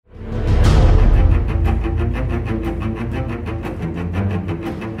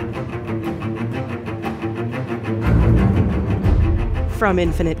From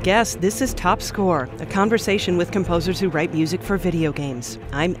Infinite Guest, this is Top Score, a conversation with composers who write music for video games.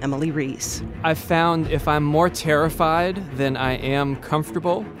 I'm Emily Reese. I've found if I'm more terrified than I am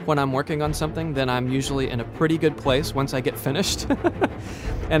comfortable when I'm working on something, then I'm usually in a pretty good place once I get finished.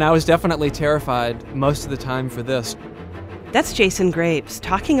 And I was definitely terrified most of the time for this. That's Jason Graves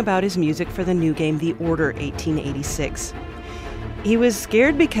talking about his music for the new game The Order 1886. He was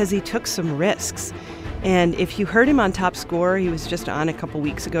scared because he took some risks. And if you heard him on Top Score, he was just on a couple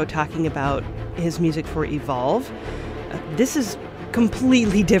weeks ago talking about his music for Evolve. This is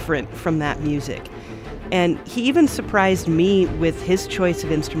completely different from that music. And he even surprised me with his choice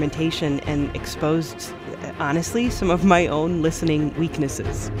of instrumentation and exposed, honestly, some of my own listening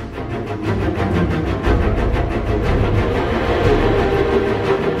weaknesses.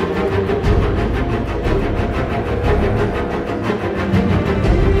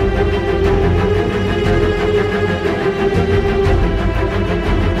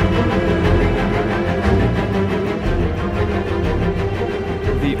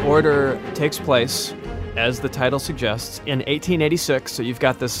 Order takes place, as the title suggests, in 1886. So you've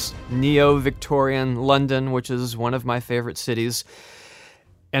got this neo-Victorian London, which is one of my favorite cities.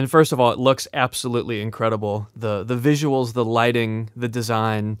 And first of all, it looks absolutely incredible. The visuals, the lighting, the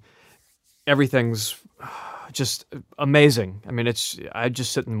design, everything's just amazing. I mean, I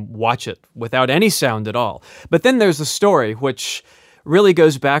just sit and watch it without any sound at all. But then there's the story, which really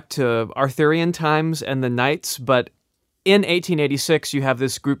goes back to Arthurian times and the knights, but in 1886, you have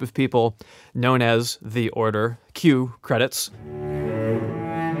this group of people known as the Order. Cue credits.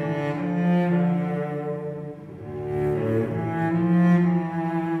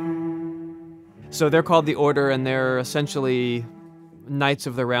 So they're called the Order, and they're essentially Knights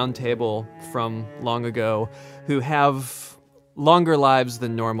of the Round Table from long ago who have longer lives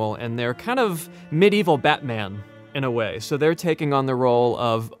than normal, and they're kind of medieval Batman in a way. So they're taking on the role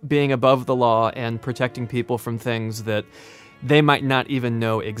of being above the law and protecting people from things that they might not even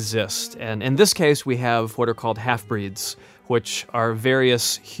know exist. And in this case, we have what are called half-breeds, which are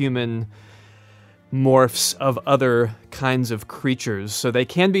various human morphs of other kinds of creatures. So they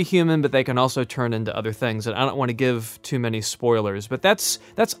can be human, but they can also turn into other things. And I don't want to give too many spoilers, but that's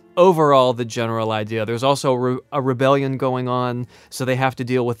overall the general idea. There's also a rebellion going on, so they have to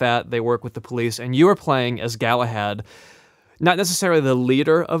deal with that. They work with the police, and you are playing as Galahad, not necessarily the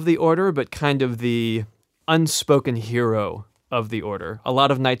leader of the Order, but kind of the unspoken hero of the Order. A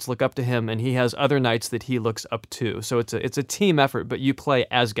lot of knights look up to him, and he has other knights that he looks up to. So it's a team effort, but you play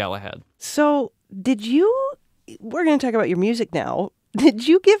as Galahad. So we're going to talk about your music now. Did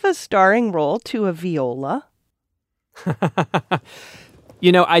you give a starring role to a viola?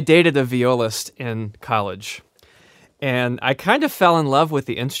 You know, I dated a violist in college, and I kind of fell in love with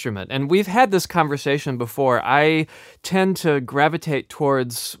the instrument. And we've had this conversation before. I tend to gravitate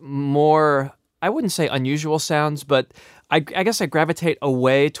towards more, I wouldn't say unusual sounds, but I guess I gravitate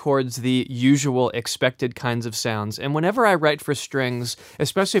away towards the usual expected kinds of sounds. And whenever I write for strings,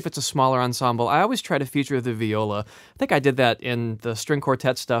 especially if it's a smaller ensemble, I always try to feature the viola. I think I did that in the string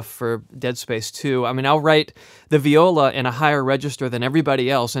quartet stuff for Dead Space 2. I mean, I'll write the viola in a higher register than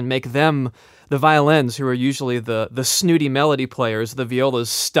everybody else and make them the violins, who are usually the snooty melody players. The viola's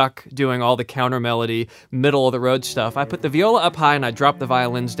stuck doing all the counter melody, middle of the road stuff. I put the viola up high and I drop the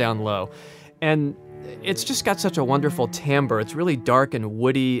violins down low. And it's just got such a wonderful timbre. It's really dark and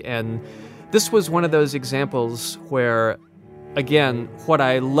woody, and this was one of those examples where, again, what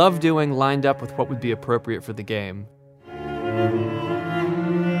I love doing lined up with what would be appropriate for the game.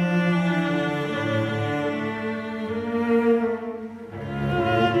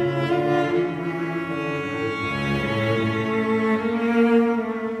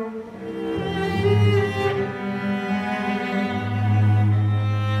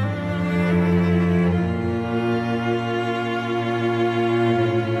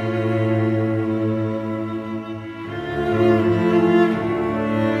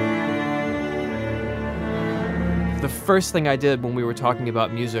 First thing I did when we were talking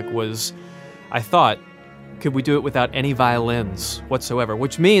about music was I thought, could we do it without any violins whatsoever?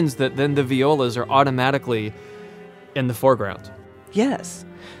 Which means that then the violas are automatically in the foreground. Yes.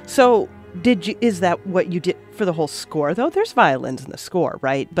 So is that what you did for the whole score, though? There's violins in the score,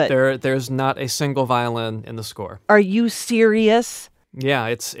 right? But there's not a single violin in the score. Are you serious? Yeah,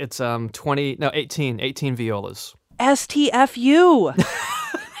 it's 18 violas. STFU.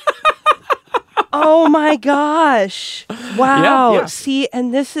 Oh my gosh. Wow. Yeah. See,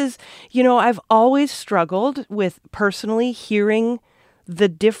 and this is, I've always struggled with personally hearing the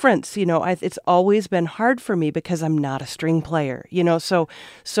difference. It's always been hard for me because I'm not a string player, so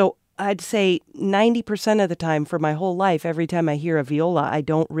I'd say 90% of the time for my whole life, every time I hear a viola, I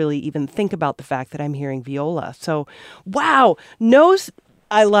don't really even think about the fact that I'm hearing viola. So, wow,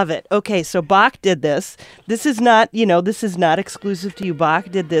 I love it. Okay, so Bach did this. This is not exclusive to you.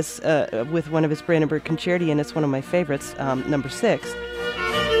 Bach did this with one of his Brandenburg Concerti, and it's one of my favorites, number 6.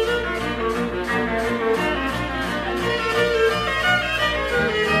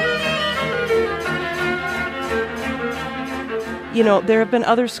 There have been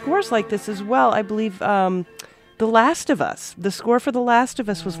other scores like this as well. I believe The Last of Us, the score for The Last of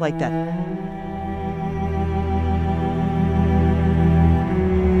Us was like that.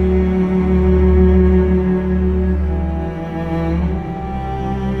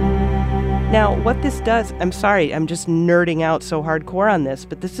 Now, what this does, I'm sorry, I'm just nerding out so hardcore on this,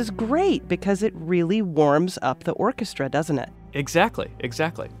 but this is great because it really warms up the orchestra, doesn't it? Exactly.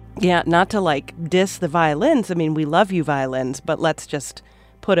 Yeah, not to diss the violins. I mean, we love you violins, but let's just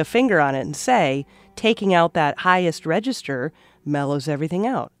put a finger on it and say, taking out that highest register mellows everything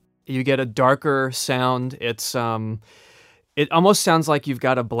out. You get a darker sound. It almost sounds like you've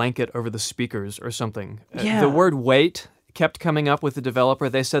got a blanket over the speakers or something. Yeah. The word weight kept coming up with the developer.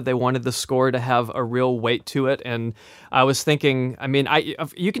 They said they wanted the score to have a real weight to it, and I was thinking,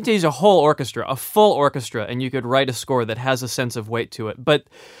 you can use a whole orchestra, a full orchestra, and you could write a score that has a sense of weight to it. But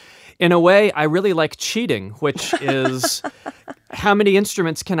in a way, I really like cheating, which is how many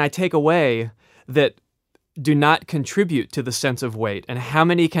instruments can I take away that do not contribute to the sense of weight, and how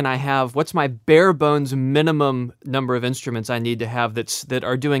many can I have? What's my bare bones minimum number of instruments I need to have that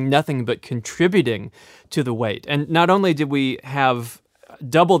are doing nothing but contributing to the weight? And not only did we have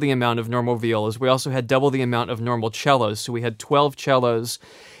double the amount of normal violas, we also had double the amount of normal cellos. So we had 12 cellos,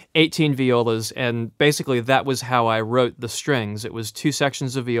 18 violas, and basically that was how I wrote the strings. It was 2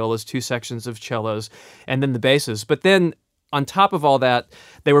 sections of violas, 2 sections of cellos, and then the basses. But then on top of all that,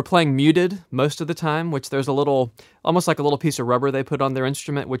 they were playing muted most of the time, which there's almost like a little piece of rubber they put on their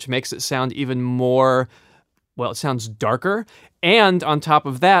instrument, which makes it sound even more, it sounds darker. And on top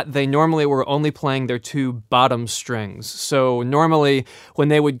of that, they normally were only playing their 2 bottom strings. So normally when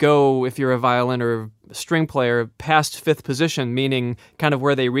they would go, if you're a violin or string player, past 5th position, meaning kind of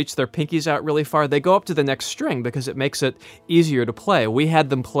where they reach their pinkies out really far, they go up to the next string because it makes it easier to play. We had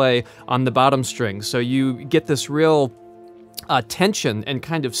them play on the bottom string. So you get this real tension and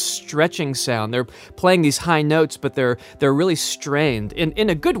kind of stretching sound. They're playing these high notes, but they're really strained in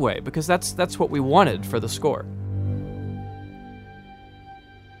a good way, because that's what we wanted for the score.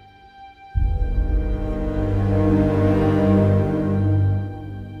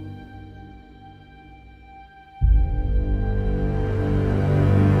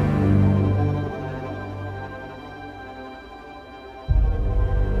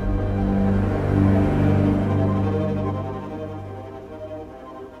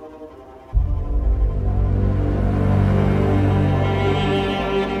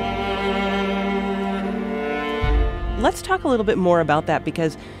 Let's talk a little bit more about that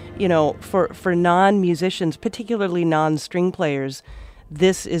because, for non-musicians, particularly non-string players,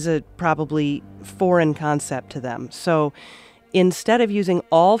 this is a probably foreign concept to them. So instead of using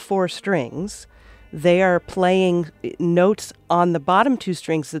all 4 strings, they are playing notes on the bottom 2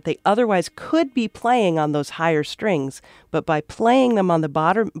 strings that they otherwise could be playing on those higher strings. But by playing them on the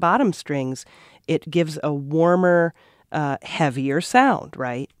bottom strings, it gives a warmer, heavier sound,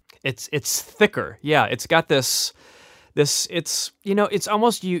 right? It's thicker. Yeah, it's got this it's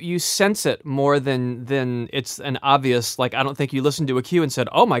almost you sense it more than it's an obvious, I don't think you listened to a cue and said,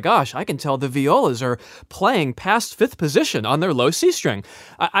 oh my gosh, I can tell the violas are playing past 5th position on their low C string.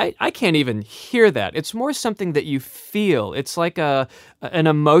 I can't even hear that. It's more something that you feel. It's like an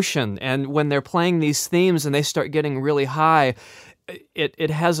emotion, and when they're playing these themes and they start getting really high, it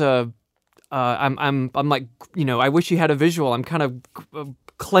has I'm like, I wish you had a visual. I'm kind of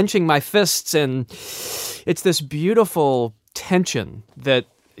clenching my fists, and it's this beautiful tension that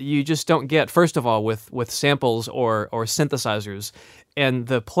you just don't get, first of all, with samples or synthesizers. And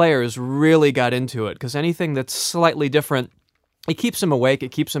the players really got into it, because anything that's slightly different, it keeps them awake, it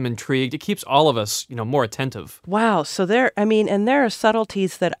keeps them intrigued, it keeps all of us, more attentive. Wow. So there are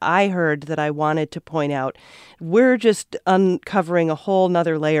subtleties that I heard that I wanted to point out. We're just uncovering a whole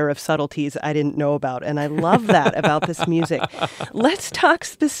nother layer of subtleties I didn't know about. And I love that about this music. Let's talk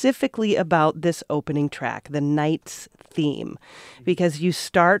specifically about this opening track, the Knight's Theme, because you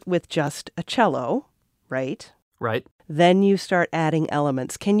start with just a cello, right? Right. Then you start adding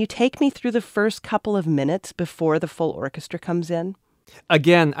elements. Can you take me through the first couple of minutes before the full orchestra comes in?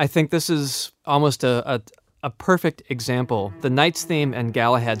 Again, I think this is almost a perfect example. The Knight's Theme and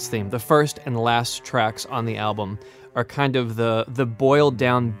Galahad's Theme, the first and last tracks on the album, are kind of the boiled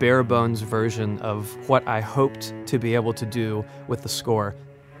down bare bones version of what I hoped to be able to do with the score.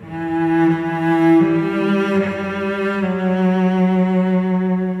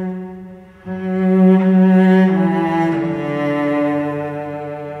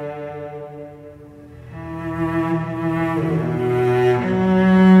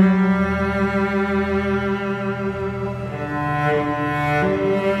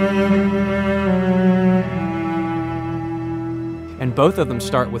 And both of them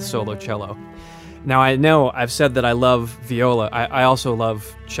start with solo cello. Now, I know I've said that I love viola. I also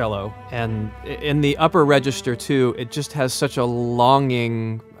love cello. And in the upper register, too, it just has such a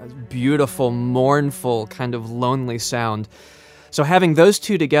longing, beautiful, mournful, kind of lonely sound. So having those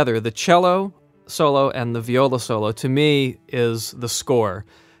two together, the cello solo and the viola solo, to me is the score,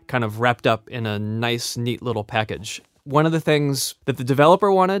 kind of wrapped up in a nice, neat little package. One of the things that the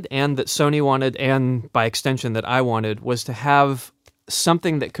developer wanted and that Sony wanted, and by extension that I wanted, was to have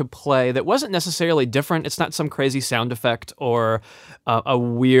something that could play that wasn't necessarily different. It's not some crazy sound effect or a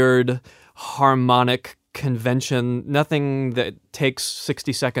weird harmonic convention, nothing that takes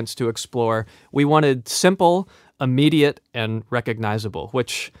 60 seconds to explore. We wanted simple, immediate, and recognizable,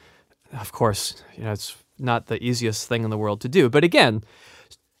 which, of course, it's not the easiest thing in the world to do. But again,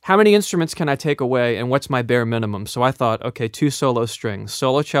 how many instruments can I take away, and what's my bare minimum? So I thought, okay, 2 solo strings,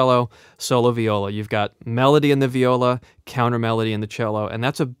 solo cello, solo viola. You've got melody in the viola, counter melody in the cello, and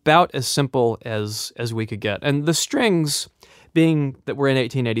that's about as simple as we could get. And the strings, being that we're in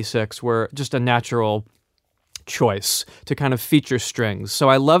 1886, were just a natural choice to kind of feature strings. So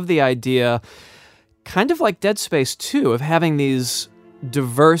I love the idea, kind of like Dead Space 2, of having these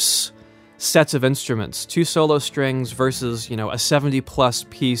diverse sets of instruments, 2 solo strings versus, a 70-plus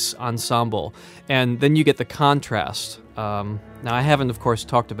piece ensemble. And then you get the contrast. Now, I haven't, of course,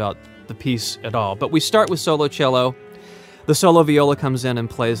 talked about the piece at all, but we start with solo cello. The solo viola comes in and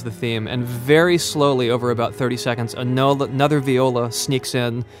plays the theme, and very slowly, over about 30 seconds, another viola sneaks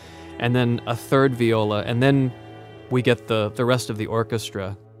in, and then a third viola, and then we get the rest of the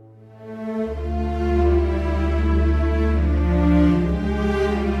orchestra.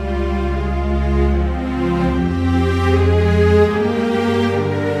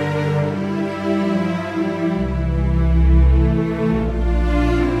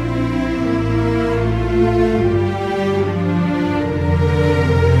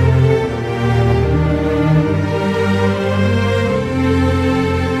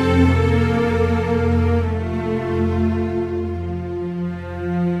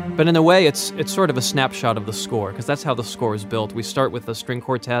 But in a way, it's sort of a snapshot of the score, because that's how the score is built. We start with a string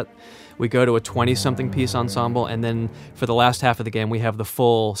quartet, we go to a 20-something piece ensemble, and then for the last half of the game, we have the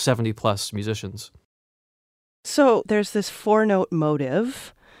full 70-plus musicians. So there's this 4-note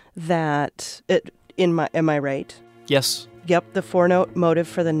motive that, am I right? Yes. Yep, the 4-note motive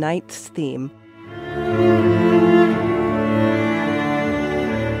for the Knight's theme.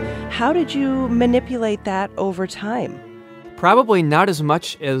 How did you manipulate that over time? Probably not as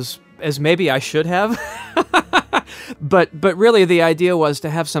much as maybe I should have. But really the idea was to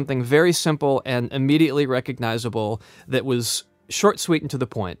have something very simple and immediately recognizable that was short, sweet, and to the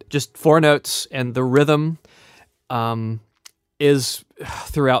point. Just 4 notes, and the rhythm is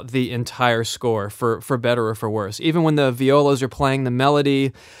throughout the entire score, for better or for worse. Even when the violas are playing the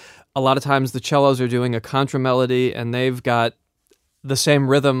melody, a lot of times the cellos are doing a contra melody, and they've got the same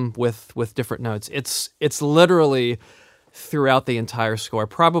rhythm with different notes. It's literally throughout the entire score.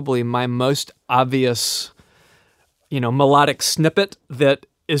 Probably my most obvious, melodic snippet that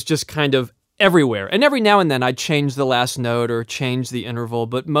is just kind of everywhere. And every now and then I'd change the last note or change the interval,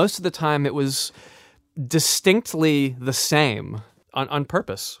 but most of the time it was distinctly the same on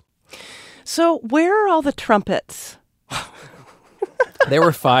purpose. So where are all the trumpets? They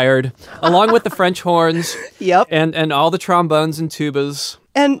were fired, along with the French horns. Yep. And all the trombones and tubas.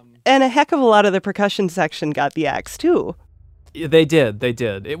 And a heck of a lot of the percussion section got the axe, too. They did.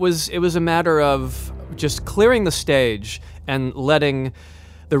 It was a matter of just clearing the stage and letting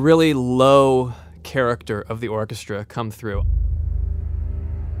the really low character of the orchestra come through.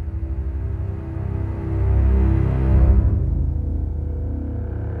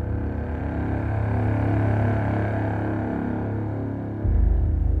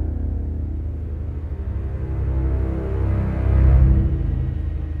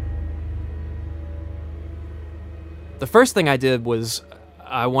 The first thing I did was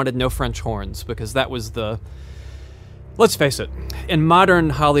I wanted no French horns, because that was let's face it, in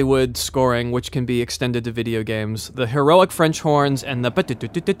modern Hollywood scoring, which can be extended to video games, the heroic French horns and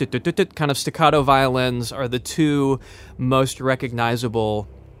the kind of staccato violins are the 2 most recognizable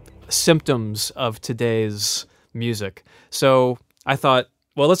symptoms of today's music. So I thought,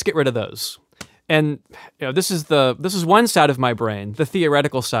 well, let's get rid of those. And this is one side of my brain, the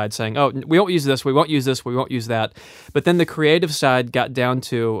theoretical side, saying, oh, we won't use this, we won't use this, we won't use that. But then the creative side got down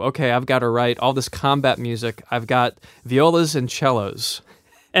to, okay, I've got to write all this combat music. I've got violas and cellos.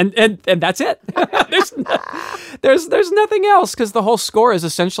 And that's it. there's nothing else, because the whole score is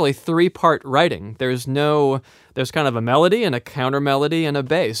essentially 3-part writing. There's kind of a melody and a counter melody and a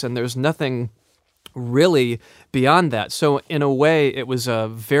bass, and there's nothing really beyond that. So in a way, it was a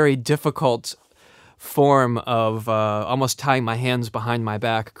very difficult form of almost tying my hands behind my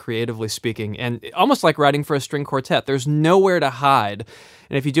back, creatively speaking, and almost like writing for a string quartet. There's nowhere to hide.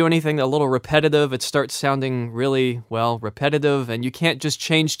 And if you do anything a little repetitive, it starts sounding really, well, repetitive, and you can't just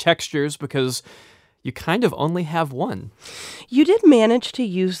change textures because you kind of only have one. You did manage to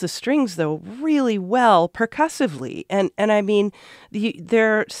use the strings, though, really well percussively. And I mean,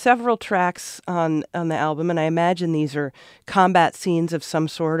 there are several tracks on the album, and I imagine these are combat scenes of some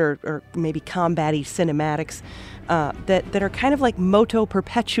sort, or maybe combat-y cinematics that are kind of like moto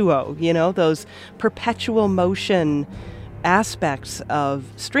perpetuo, those perpetual motion aspects of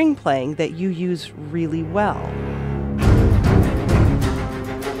string playing that you use really well.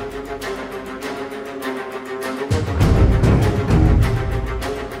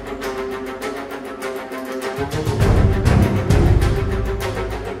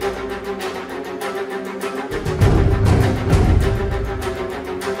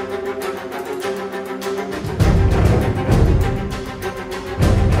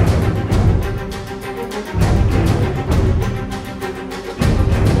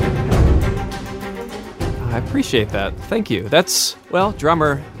 Appreciate that. Thank you. That's, well,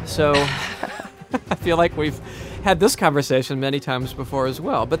 drummer. So I feel like we've had this conversation many times before as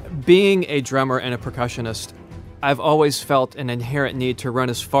well. But being a drummer and a percussionist, I've always felt an inherent need to run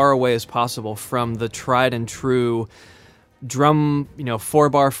as far away as possible from the tried and true drum,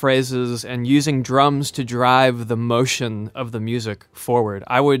 4-bar phrases and using drums to drive the motion of the music forward.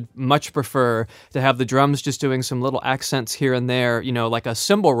 I would much prefer to have the drums just doing some little accents here and there, like a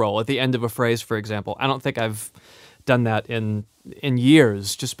cymbal roll at the end of a phrase, for example. I don't think I've done that in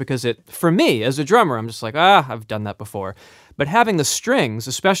years, just because for me, as a drummer, I'm just like, I've done that before. But having the strings,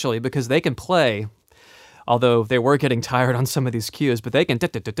 especially because they can play, although they were getting tired on some of these cues, but they can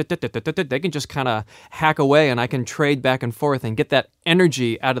just kind of hack away, and I can trade back and forth and get that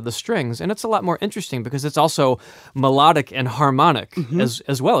energy out of the strings. And it's a lot more interesting because it's also melodic and harmonic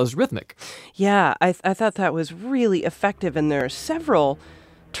as well as rhythmic. Yeah, I thought that was really effective, and there are several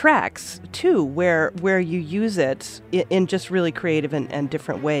tracks too where you use it in just really creative and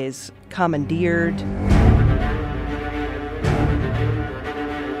different ways. Commandeered.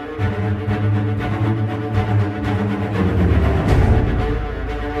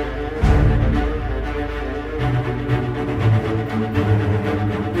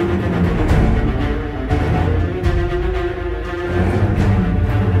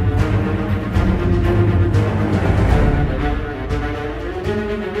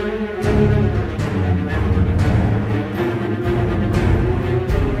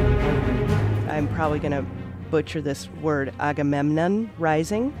 Probably going to butcher this word, Agamemnon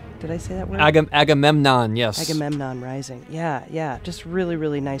Rising. Did I say that word? Agamemnon, yes. Agamemnon Rising. Yeah. Just really,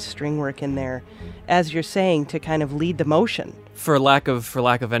 really nice string work in there, as you're saying, to kind of lead the motion. For lack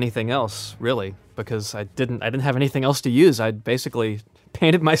of anything else, really, because I didn't have anything else to use. I basically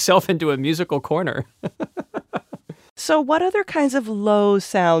painted myself into a musical corner. So what other kinds of low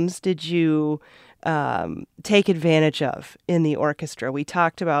sounds did you take advantage of in the orchestra? We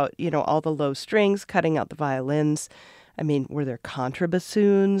talked about, all the low strings, cutting out the violins. I mean, were there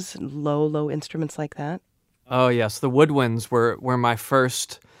contrabassoons, low instruments like that? Oh, yes. The woodwinds were my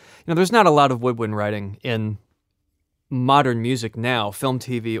first. There's not a lot of woodwind writing in modern music now, film,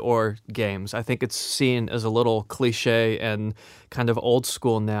 TV, or games. I think it's seen as a little cliche and kind of old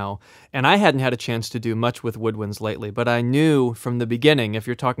school now. And I hadn't had a chance to do much with woodwinds lately, but I knew from the beginning, if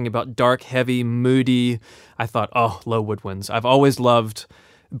you're talking about dark, heavy, moody, I thought, low woodwinds. I've always loved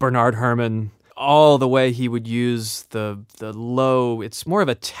Bernard Herrmann, all the way he would use the low. It's more of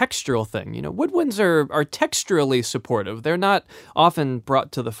a textural thing. Woodwinds are texturally supportive. They're not often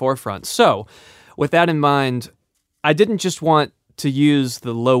brought to the forefront. So with that in mind, I didn't just want to use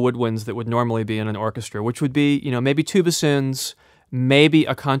the low woodwinds that would normally be in an orchestra, which would be, maybe two bassoons, maybe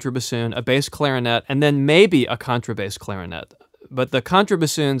a contrabassoon, a bass clarinet, and then maybe a contrabass clarinet. But the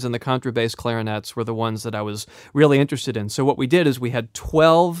contrabassoons and the contrabass clarinets were the ones that I was really interested in. So what we did is we had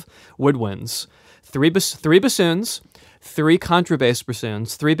 12 woodwinds, three bassoons, 3 contrabass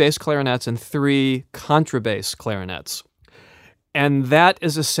bassoons, 3 bass clarinets, and 3 contrabass clarinets. And that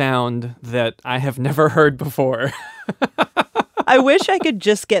is a sound that I have never heard before. I wish I could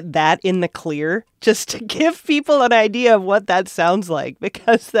just get that in the clear, just to give people an idea of what that sounds like,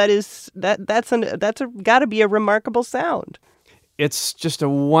 because that's got to be a remarkable sound. It's just a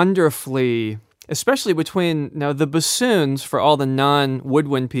wonderfully, especially between now the bassoons for all the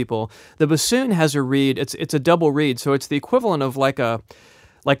non-woodwind people. The bassoon has a reed. It's a double reed, so it's the equivalent of like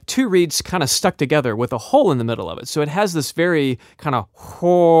two reeds kind of stuck together with a hole in the middle of it. So it has this very kind of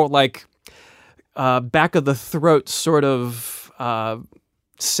back of the throat sort of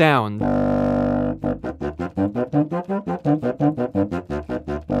sound.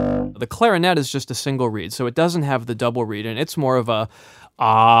 The clarinet is just a single reed, so it doesn't have the double reed, and it's more of a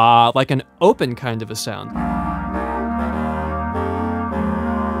like an open kind of a sound.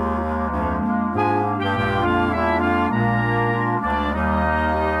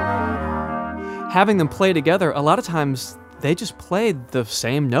 Having them play together, a lot of times they just played the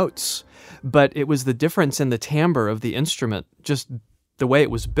same notes, but it was the difference in the timbre of the instrument, just the way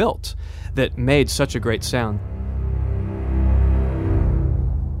it was built, that made such a great sound.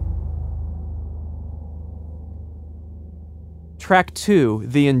 Track 2,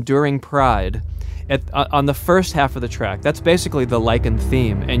 The Enduring Pride, on the first half of the track, that's basically the Lycan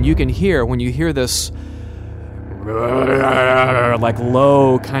theme, and you can hear, when you hear this like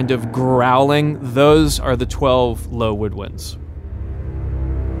low kind of growling, those are the 12 low woodwinds.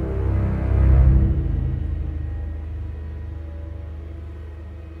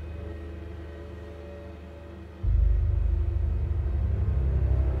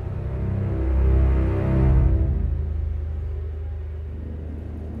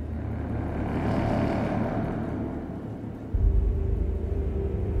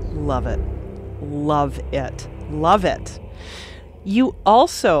 Love it. Love it. Love it. You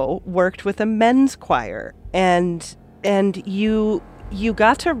also worked with a men's choir, and you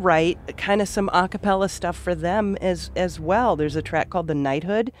got to write kind of some a cappella stuff for them as well. There's a track called The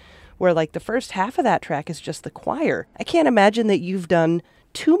Knighthood, where like the first half of that track is just the choir. I can't imagine that you've done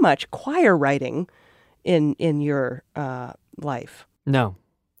too much choir writing in your life. No,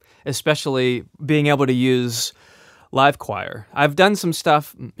 especially being able to use live choir. I've done some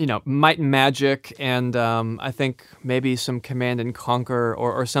stuff, Might and Magic, and I think maybe some Command and Conquer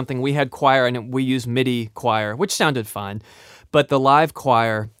or something. We had choir, and we used MIDI choir, which sounded fine. But the live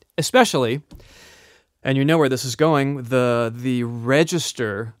choir, especially, and you know where this is going, the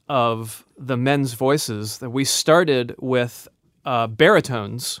register of the men's voices, that we started with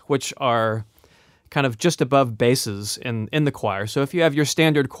baritones, which are kind of just above basses in the choir. So if you have your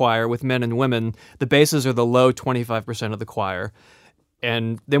standard choir with men and women, the basses are the low 25% of the choir.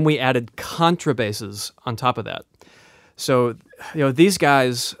 And then we added contrabasses on top of that. So, these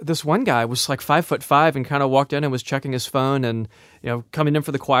guys, this one guy was like 5'5" and kind of walked in and was checking his phone and, coming in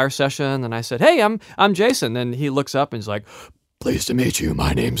for the choir session. And I said, "Hey, I'm Jason." And he looks up and he's like, "Pleased to meet you.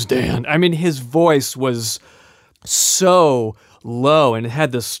 My name's Dan." I mean, his voice was so low and it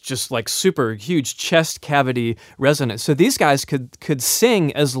had this just like super huge chest cavity resonance. So these guys could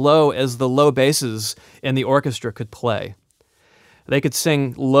sing as low as the low basses in the orchestra could play. They could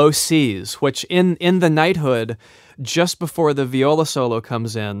sing low C's, which in the Knighthood, just before the viola solo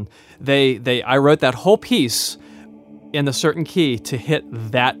comes in, I wrote that whole piece in a certain key to hit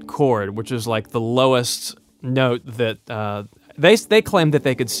that chord, which is like the lowest note that they claimed that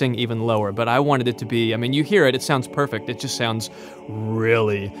they could sing even lower, but I wanted it to be, you hear it sounds perfect. It just sounds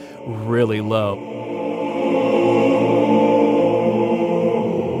really, really low.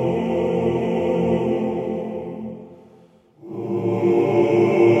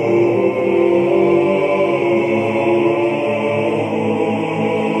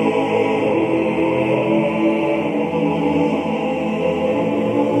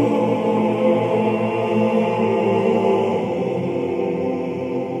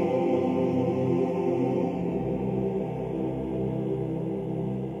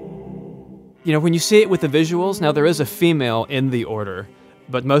 When you see it with the visuals, now there is a female in the order,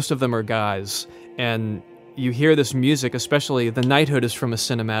 but most of them are guys. And you hear this music, especially the Knighthood is from a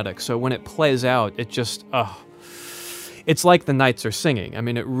cinematic. So when it plays out, it just, it's like the knights are singing.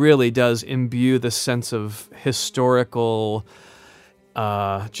 It really does imbue the sense of historical,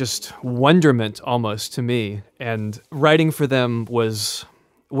 just wonderment almost to me. And writing for them was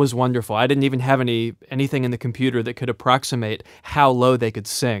wonderful. I didn't even have anything in the computer that could approximate how low they could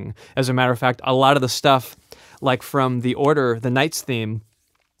sing. As a matter of fact, a lot of the stuff, like from the Order, the Knights theme,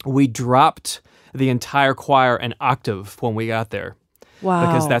 we dropped the entire choir an octave when we got there. Wow.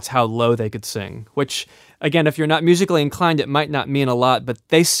 because that's how low they could sing, which, again, if you're not musically inclined, it might not mean a lot, but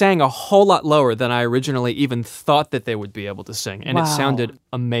they sang a whole lot lower than I originally even thought that they would be able to sing, and Wow. it sounded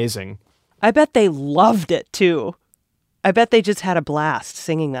amazing. I bet they loved it, too. I bet they just had a blast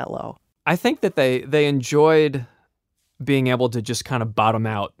singing that low. I think that they enjoyed being able to just kind of bottom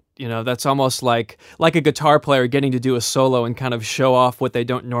out. You know, that's almost like a guitar player getting to do a solo and kind of show off what they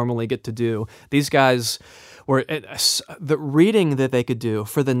don't normally get to do. These guys were, the reading that they could do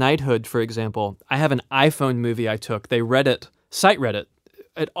for the Knighthood, for example. I have an iPhone movie I took. They read it, sight read it.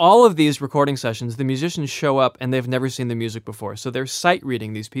 At all of these recording sessions, the musicians show up and they've never seen the music before. So they're sight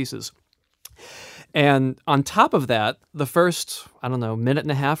reading these pieces. And on top of that, the first, minute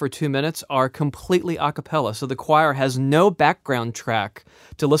and a half or 2 minutes are completely a cappella. So the choir has no background track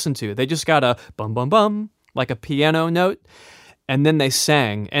to listen to. They just got a bum, bum, bum, like a piano note. And then they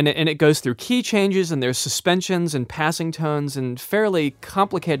sang. And it goes through key changes, and there's suspensions and passing tones and fairly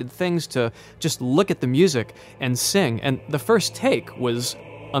complicated things to just look at the music and sing. And the first take was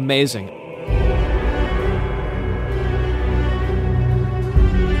amazing.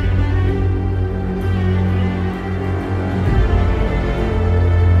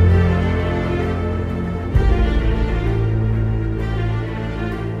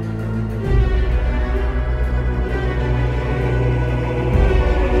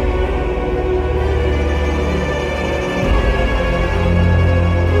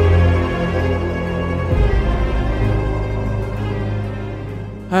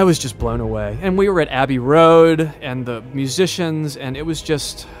 I was just blown away. And we were at Abbey Road and the musicians, and it was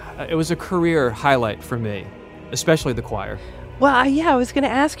a career highlight for me, especially the choir. Well, I was going to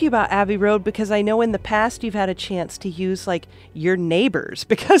ask you about Abbey Road because I know in the past you've had a chance to use like your neighbors,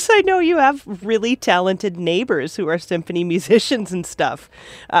 because I know you have really talented neighbors who are symphony musicians and stuff.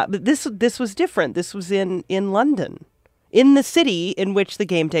 But this was different. This was in London, in the city in which the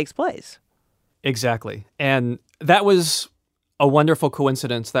game takes place. Exactly. And that was a wonderful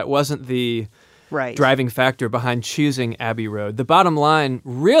coincidence. That wasn't the driving factor behind choosing Abbey Road. The bottom line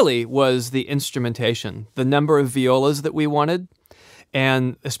really was the instrumentation, the number of violas that we wanted,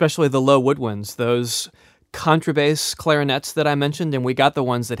 and especially the low woodwinds, those contrabass clarinets that I mentioned, and we got the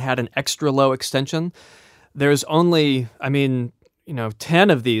ones that had an extra low extension. There's only, 10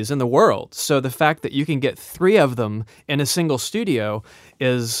 of these in the world. So the fact that you can get 3 of them in a single studio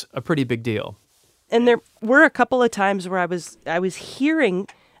is a pretty big deal. And there were a couple of times where I was hearing,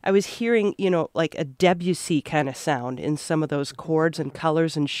 like a Debussy kind of sound in some of those chords and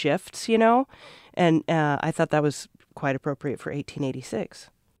colors and shifts, and I thought that was quite appropriate for 1886.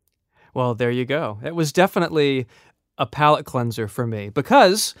 Well, there you go. It was definitely a palate cleanser for me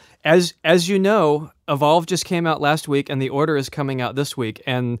because, as you know, Evolve just came out last week and The Order is coming out this week,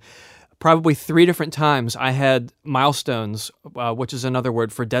 and probably 3 different times I had milestones, which is another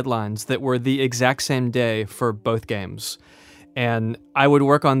word for deadlines, that were the exact same day for both games. And I would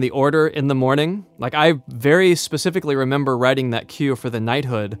work on The Order in the morning. Like, I very specifically remember writing that cue for the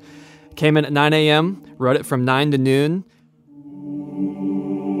Knighthood. Came in at 9 a.m., wrote it from 9 to noon.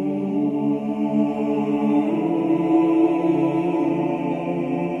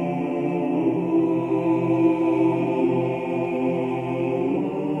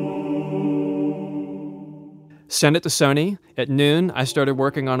 Sent it to Sony. At noon, I started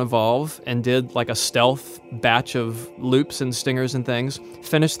working on Evolve and did like a stealth batch of loops and stingers and things.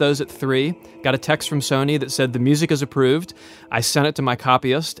 Finished those at 3. Got a text from Sony that said the music is approved. I sent it to my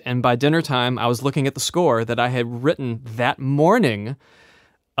copyist, and by dinner time, I was looking at the score that I had written that morning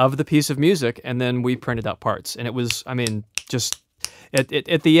of the piece of music, and then we printed out parts. And it was, just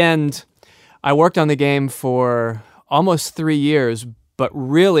at the end, I worked on the game for almost 3 years, but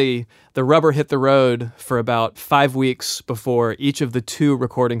really, the rubber hit the road for about 5 weeks before each of the 2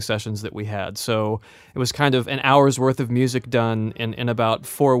 recording sessions that we had. So it was kind of an hour's worth of music done in about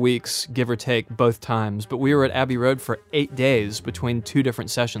 4 weeks, give or take, both times. But we were at Abbey Road for 8 days between 2 different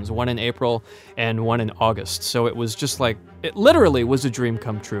sessions, one in April and one in August. So it was just like, it literally was a dream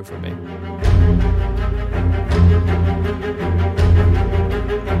come true for me.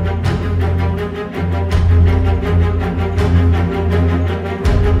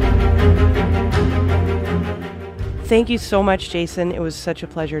 Thank you so much, Jason. It was such a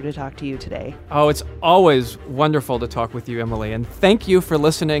pleasure to talk to you today. Oh, it's always wonderful to talk with you, Emily. And thank you for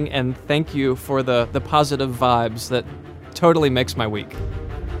listening, and thank you for the positive vibes that totally makes my week.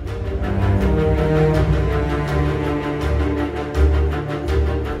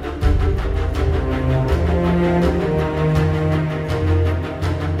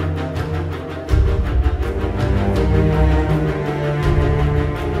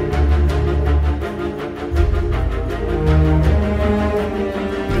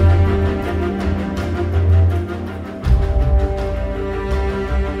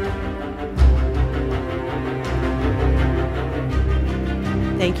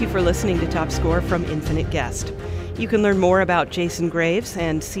 Thank you for listening to Top Score from Infinite Guest. You can learn more about Jason Graves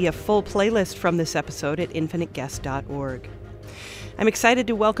and see a full playlist from this episode at infiniteguest.org. I'm excited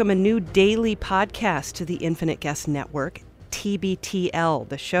to welcome a new daily podcast to the Infinite Guest Network, TBTL,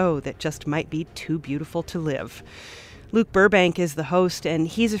 the show that just might be too beautiful to live. Luke Burbank is the host, and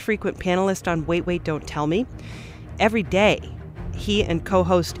he's a frequent panelist on Wait, Wait, Don't Tell Me. Every day, he and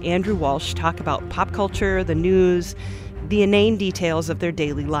co-host Andrew Walsh talk about pop culture, the news, the inane details of their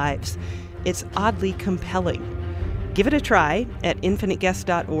daily lives. It's oddly compelling. Give it a try at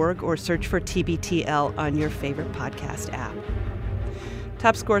infiniteguest.org or search for TBTL on your favorite podcast app.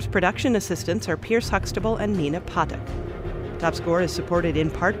 Top Score's production assistants are Pierce Huxtable and Nina Patek. Top Score is supported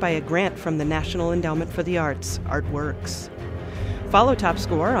in part by a grant from the National Endowment for the Arts, Artworks. Follow Top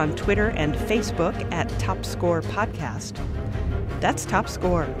Score on Twitter and Facebook at Top Score Podcast. That's Top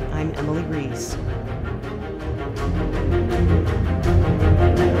Score. I'm Emily Reese.